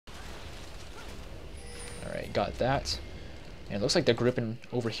got that. And it looks like they're grouping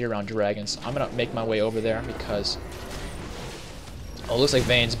over here around dragons. I'm gonna make my way over there because it looks like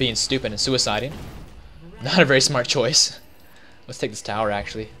Vayne's being stupid and suiciding. Not a very smart choice. Let's take this tower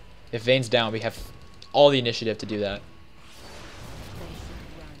actually. If Vayne's down, we have all the initiative to do that.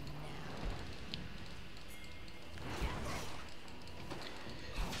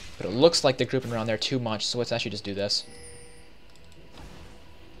 But it looks like they're grouping around there too much, so let's actually just do this.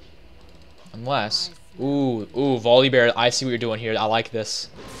 Unless... Ooh, Volley Bear, I see what you're doing here. I like this.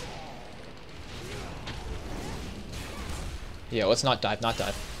 Yeah, let's not dive, not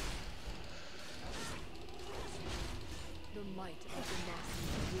dive.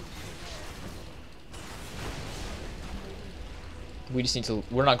 We just need to...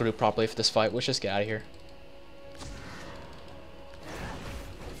 We're not grouped properly for this fight. Let's just get out of here.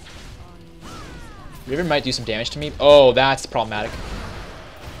 Riven might do some damage to me. Oh, that's problematic.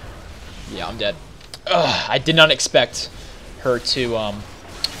 Yeah, I'm dead. Ugh, I did not expect her to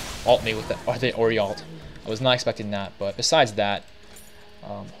ult me with that, or the Ori ult. I was not expecting that, but besides that,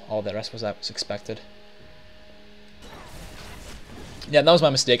 all the rest was expected. Yeah, that was my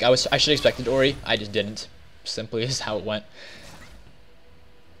mistake. I should have expected Ori. I just didn't. Simply is how it went.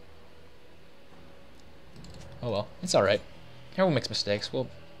 Oh well, it's all right. Everyone makes mistakes. We'll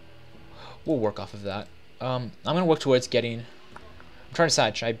work off of that. I'm gonna work towards getting. I'm trying to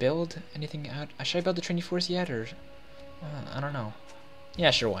decide. Should I build anything out? Should I build the Trinity Force yet, or I don't know.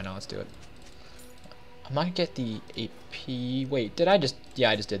 Yeah, sure. Why not? Let's do it. I might get the AP. Wait, did I just? Yeah,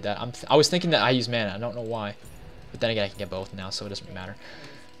 I just did that. I was thinking that I use mana. I don't know why, but then again, I can get both now, so it doesn't matter.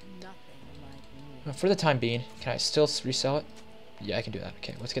 For the time being, can I still resell it? Yeah, I can do that.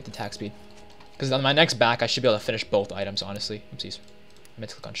 Okay, let's get the attack speed. Because on my next back, I should be able to finish both items, honestly. Oopsies. I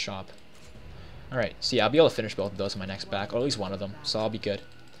meant to click on shop. Alright, so yeah, I'll be able to finish both of those in my next back, or at least one of them, so I'll be good.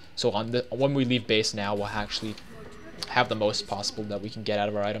 So when we leave base now, we'll actually have the most possible that we can get out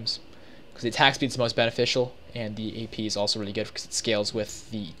of our items. Because the attack speed is the most beneficial, and the AP is also really good because it scales with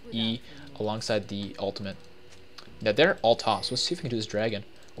the E alongside the ultimate. Now they're all tops. Let's see if we can do this dragon.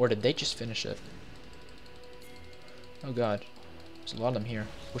 Or did they just finish it? Oh god. There's a lot of them here.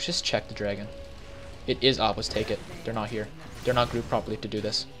 Let's just check the dragon. It is up. Let's take it. They're not here. They're not grouped properly to do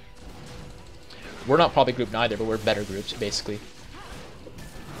this. We're not probably grouped neither, but we're better groups, basically.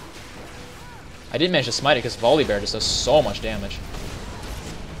 I didn't manage to smite it because Volley Bear just does so much damage.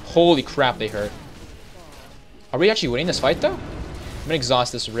 Holy crap, they hurt. Are we actually winning this fight, though? I'm gonna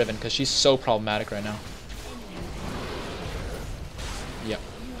exhaust this Riven because she's so problematic right now. Yep.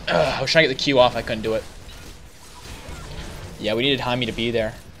 I was trying to get the Q off. I couldn't do it. Yeah, we needed Jaime to be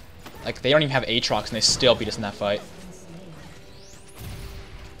there. Like, they don't even have Aatrox, and they still beat us in that fight.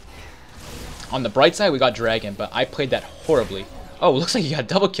 On the bright side, we got Dragon, but I played that horribly. Oh, looks like you got a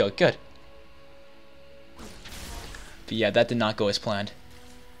double kill. Good. But yeah, that did not go as planned.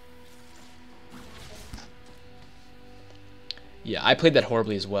 Yeah, I played that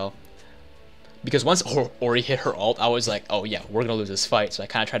horribly as well. Because once Ori hit her ult, I was like, oh yeah, we're going to lose this fight. So I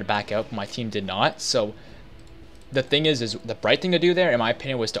kind of tried to back out, but my team did not. So the thing is the bright thing to do there, in my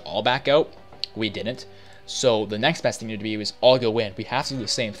opinion, was to all back out. We didn't. So the next best thing to do is all go in. We have to do the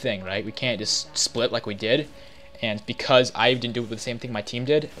same thing, right? We can't just split like we did. And because I didn't do the same thing my team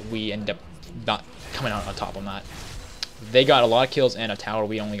did, we ended up not coming out on top on that. They got a lot of kills and a tower.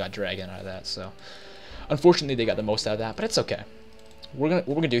 We only got Dragon out of that. So unfortunately, they got the most out of that, but it's okay. What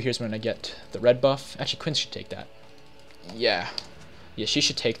we're gonna do here is we're gonna get the red buff. Actually, Quinn should take that. Yeah, she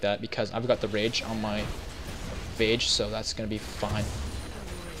should take that because I've got the rage on my Phage, so that's gonna be fine.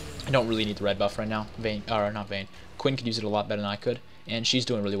 I don't really need the red buff right now. Vayne, or not Vayne. Quinn could use it a lot better than I could, and she's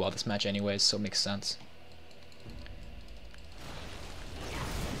doing really well this match anyways, so it makes sense.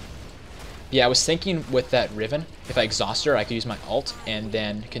 Yeah, I was thinking with that Riven, if I exhaust her, I could use my ult and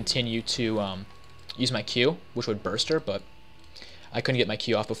then continue to use my Q, which would burst her, but I couldn't get my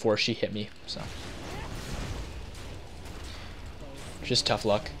Q off before she hit me, so. Just tough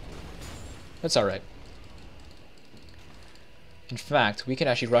luck. That's alright. In fact, we can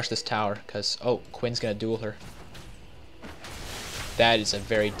actually rush this tower, because, oh, Quinn's going to duel her. That is a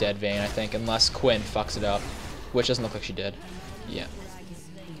very dead Vayne, I think, unless Quinn fucks it up, which doesn't look like she did. Yeah.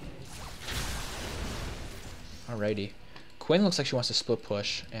 Alrighty. Quinn looks like she wants to split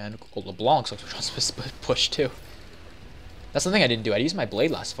push, and LeBlanc looks like she wants to split push too. That's the thing I didn't do. I used my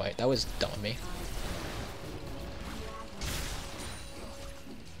blade last fight. That was dumb of me.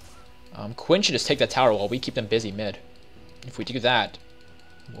 Quinn should just take that tower while we keep them busy mid. If we do that,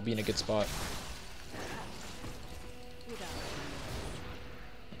 we'll be in a good spot.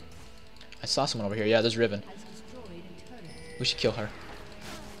 I saw someone over here. Yeah, there's Riven. We should kill her.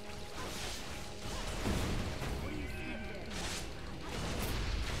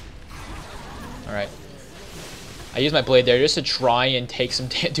 I used my blade there just to try and take some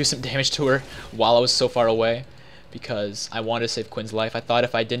do some damage to her while I was so far away, because I wanted to save Quinn's life. I thought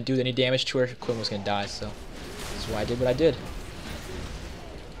if I didn't do any damage to her, Quinn was gonna die. So that's why I did what I did,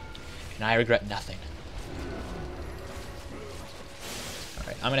 and I regret nothing. All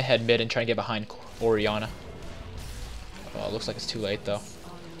right, I'm gonna head mid and try and get behind Orianna. Oh, it looks like it's too late though.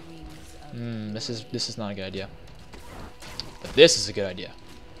 This is not a good idea. But this is a good idea.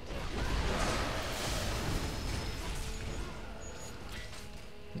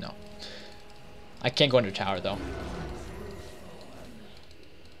 No. I can't go under tower though.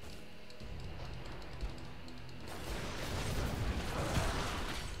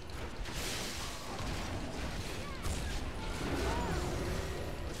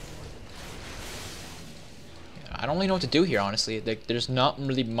 I don't really know what to do here, honestly. There's not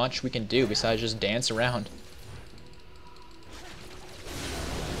really much we can do besides just dance around.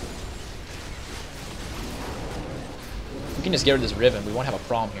 We can just get rid of this Riven. We won't have a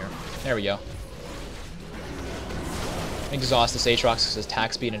problem here. There we go. Exhaust this Aatrox because his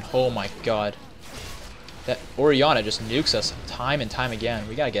attack speed, and oh my god. That Orianna just nukes us time and time again.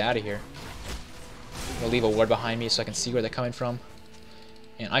 We gotta get out of here. I'm gonna leave a ward behind me so I can see where they're coming from.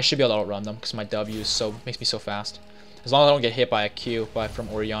 And I should be able to outrun them because my W is makes me so fast. As long as I don't get hit by a Q from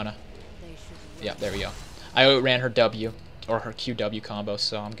Orianna. Yeah, there we go. I outran her W, or her QW combo,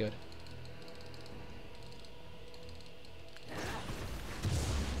 so I'm good.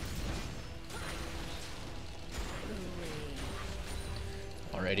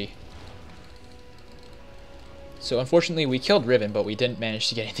 Alrighty. So unfortunately we killed Riven, but we didn't manage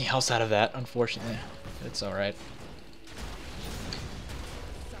to get anything else out of that, unfortunately. It's alright.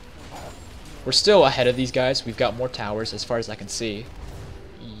 We're still ahead of these guys. We've got more towers as far as I can see.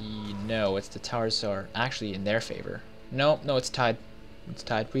 No, it's the towers are actually in their favor. No, it's tied. It's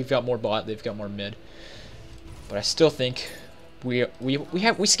tied. We've got more bot, they've got more mid. But I still think we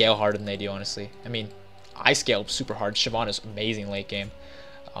scale harder than they do, honestly. I mean, I scale super hard. Shyvana's amazing late game.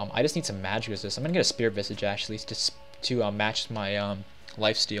 I just need some magic resist. I'm gonna get a Spirit Visage actually to match my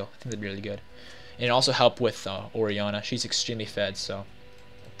lifesteal. I think that'd be really good. And it also help with Orianna. She's extremely fed, so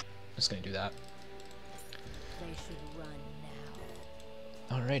I'm just gonna do that. They should run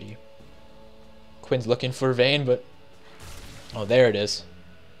now. Alrighty. Quinn's looking for Vayne, but oh, there it is.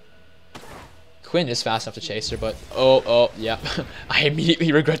 Quinn is fast enough to chase her, but oh, yeah. I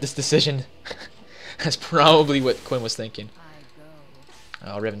immediately regret this decision. That's probably what Quinn was thinking.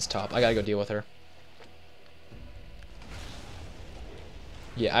 Oh, Riven's top. I gotta go deal with her.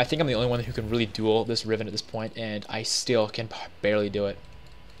 Yeah, I think I'm the only one who can really duel this Riven at this point, and I still can barely do it.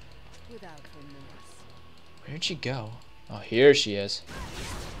 Where'd she go? Oh, here she is.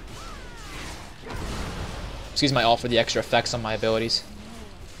 Excuse my ult for the extra effects on my abilities.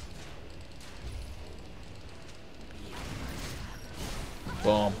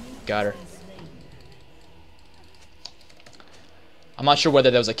 Boom. Got her. I'm not sure whether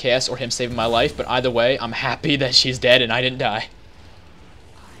that was a KS or him saving my life, but either way, I'm happy that she's dead and I didn't die.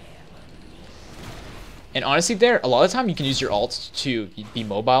 And honestly there, a lot of the time you can use your ult to be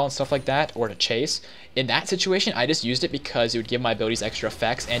mobile and stuff like that, or to chase. In that situation, I just used it because it would give my abilities extra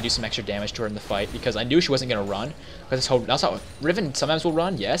effects and do some extra damage to her in the fight, because I knew she wasn't going to run. Because that's how Riven sometimes will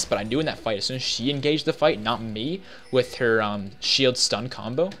run, yes, but I knew in that fight, as soon as she engaged the fight, not me, with her shield stun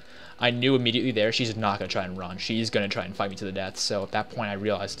combo, I knew immediately there she's not going to try and run. She's going to try and fight me to the death. So at that point I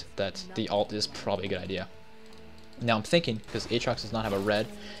realized that the ult is probably a good idea. Now I'm thinking, because Aatrox does not have a red,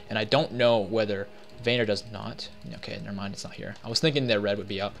 and I don't know whether Vayner does not. Okay, never mind, it's not here. I was thinking their red would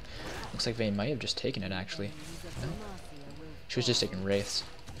be up. Looks like Vayne might have just taken it, actually. No. She was just taking Wraiths.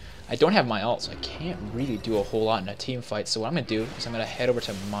 I don't have my ult, so I can't really do a whole lot in a team fight. So what I'm going to do is I'm going to head over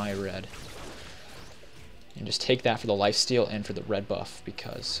to my red. And just take that for the lifesteal and for the red buff,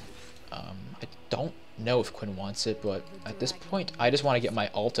 because I don't know if Quinn wants it, but at this point I just want to get my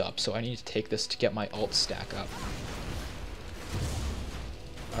ult up, so I need to take this to get my ult stack up.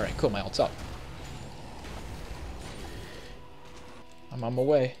 Alright, cool, my ult's up. I'm on my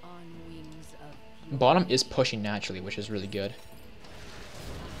way. Bottom is pushing naturally, which is really good.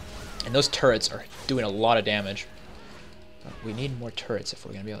 And those turrets are doing a lot of damage. But we need more turrets if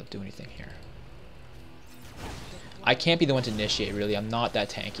we're going to be able to do anything here. I can't be the one to initiate, really. I'm not that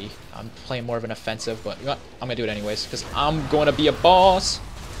tanky. I'm playing more of an offensive, but you know what? I'm going to do it anyways, because I'm going to be a boss.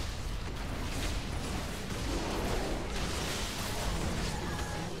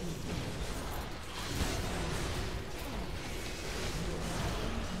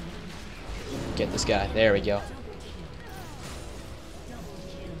 Get this guy. There we go.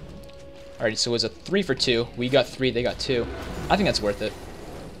 Alright, so it was a 3 for 2. We got 3, they got 2. I think that's worth it.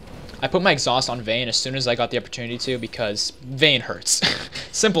 I put my exhaust on Vayne as soon as I got the opportunity to because Vayne hurts.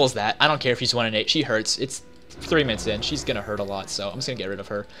 Simple as that. I don't care if she's 1-8. She hurts. It's 3 minutes in. She's going to hurt a lot, so I'm just going to get rid of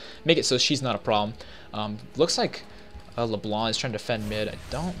her. Make it so she's not a problem. Looks like LeBlanc is trying to defend mid. I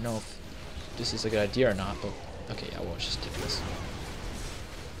don't know if this is a good idea or not, but okay, yeah, we'll just take this.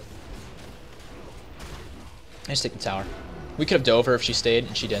 I just take the tower. We could have dove her if she stayed,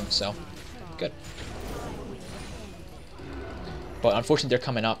 and she didn't, so good. But unfortunately, they're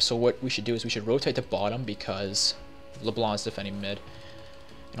coming up, so what we should do is we should rotate to bottom because LeBlanc is defending mid.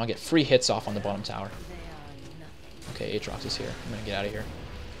 And I'll get free hits off on the bottom tower. Okay, Aatrox is here. I'm going to get out of here.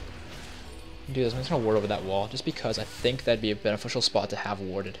 Do this. I'm just going to ward over that wall just because I think that'd be a beneficial spot to have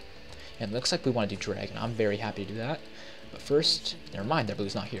warded. And it looks like we want to do Dragon. I'm very happy to do that. But first, never mind, their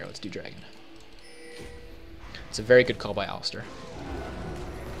blue's not here. Let's do Dragon. It's a very good call by Alistair.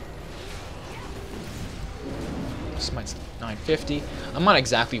 Smite's 950. I'm not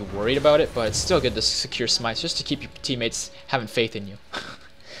exactly worried about it, but it's still good to secure smites just to keep your teammates having faith in you.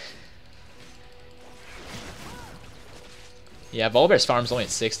 Yeah, Volibear's farm's only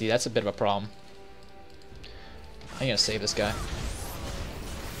at 60. That's a bit of a problem. I'm gonna save this guy.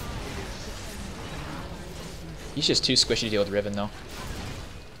 He's just too squishy to deal with Riven, though.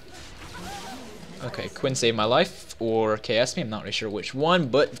 Okay, Quinn saved my life, or KS me. I'm not really sure which one,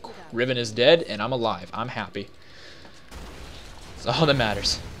 but Riven is dead, and I'm alive. I'm happy. That's all that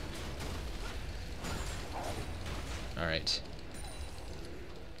matters. Alright.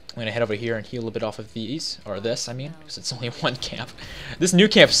 I'm gonna head over here and heal a bit off of these, or this, I mean, because it's only one camp. This new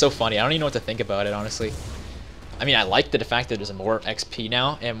camp is so funny. I don't even know what to think about it, honestly. I mean, I like the fact that there's more XP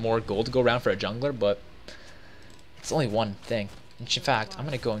now and more gold to go around for a jungler, but it's only one thing. In fact, I'm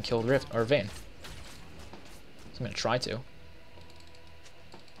gonna go and kill Rift or Vayne. So I'm gonna try to.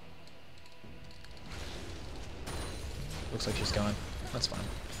 Looks like she's gone. That's fine.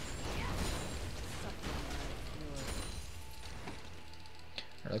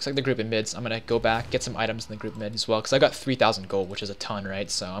 Alright, looks like the group in mids. I'm gonna go back, get some items in the group mid as well, because I got 3,000 gold, which is a ton, right?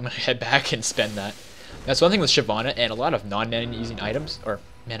 So I'm gonna head back and spend that. That's one thing with Shyvana and a lot of non-mana using items, or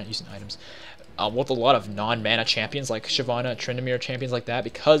mana using items. With a lot of non-mana champions like Shyvana, Tryndamere champions like that,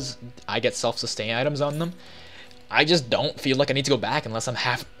 because I get self-sustain items on them, I just don't feel like I need to go back unless I'm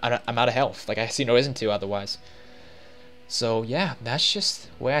out of health. Like, I see no reason to otherwise. So yeah, that's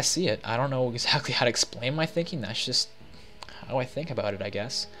just the way I see it. I don't know exactly how to explain my thinking. That's just how I think about it, I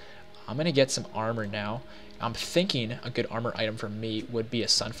guess. I'm gonna get some armor now. I'm thinking a good armor item for me would be a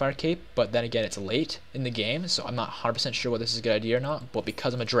Sunfire Cape, but then again, it's late in the game, so I'm not 100% sure whether this is a good idea or not. But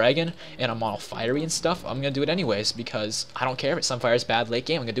because I'm a dragon and I'm all fiery and stuff, I'm gonna do it anyways because I don't care if Sunfire is bad late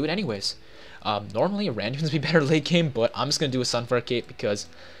game. I'm gonna do it anyways. Normally, a Randuin's would be better late game, but I'm just gonna do a Sunfire Cape because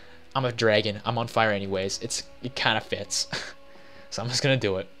I'm a dragon. I'm on fire anyways. It kind of fits. So I'm just gonna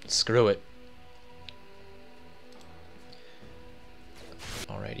do it. Screw it.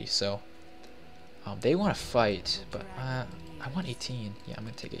 Alrighty, so they want to fight, but I want 18. Yeah, I'm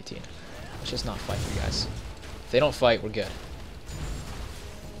gonna take 18. Let's just not fight, you guys. If they don't fight, we're good.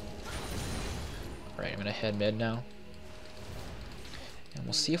 Alright, I'm gonna head mid now, and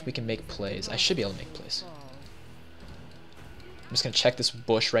we'll see if we can make plays. I should be able to make plays. I'm just gonna check this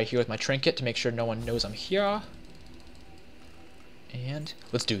bush right here with my trinket to make sure no one knows I'm here. And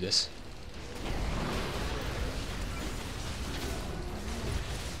let's do this.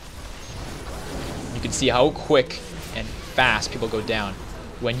 You can see how quick and fast people go down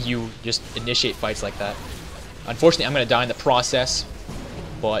when you just initiate fights like that. Unfortunately, I'm gonna die in the process,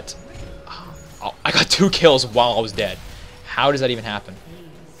 but I got 2 kills while I was dead. How does that even happen?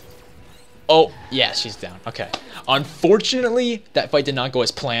 Oh, yeah, she's down. Okay. Unfortunately, that fight did not go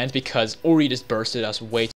as planned because Ori just bursted us way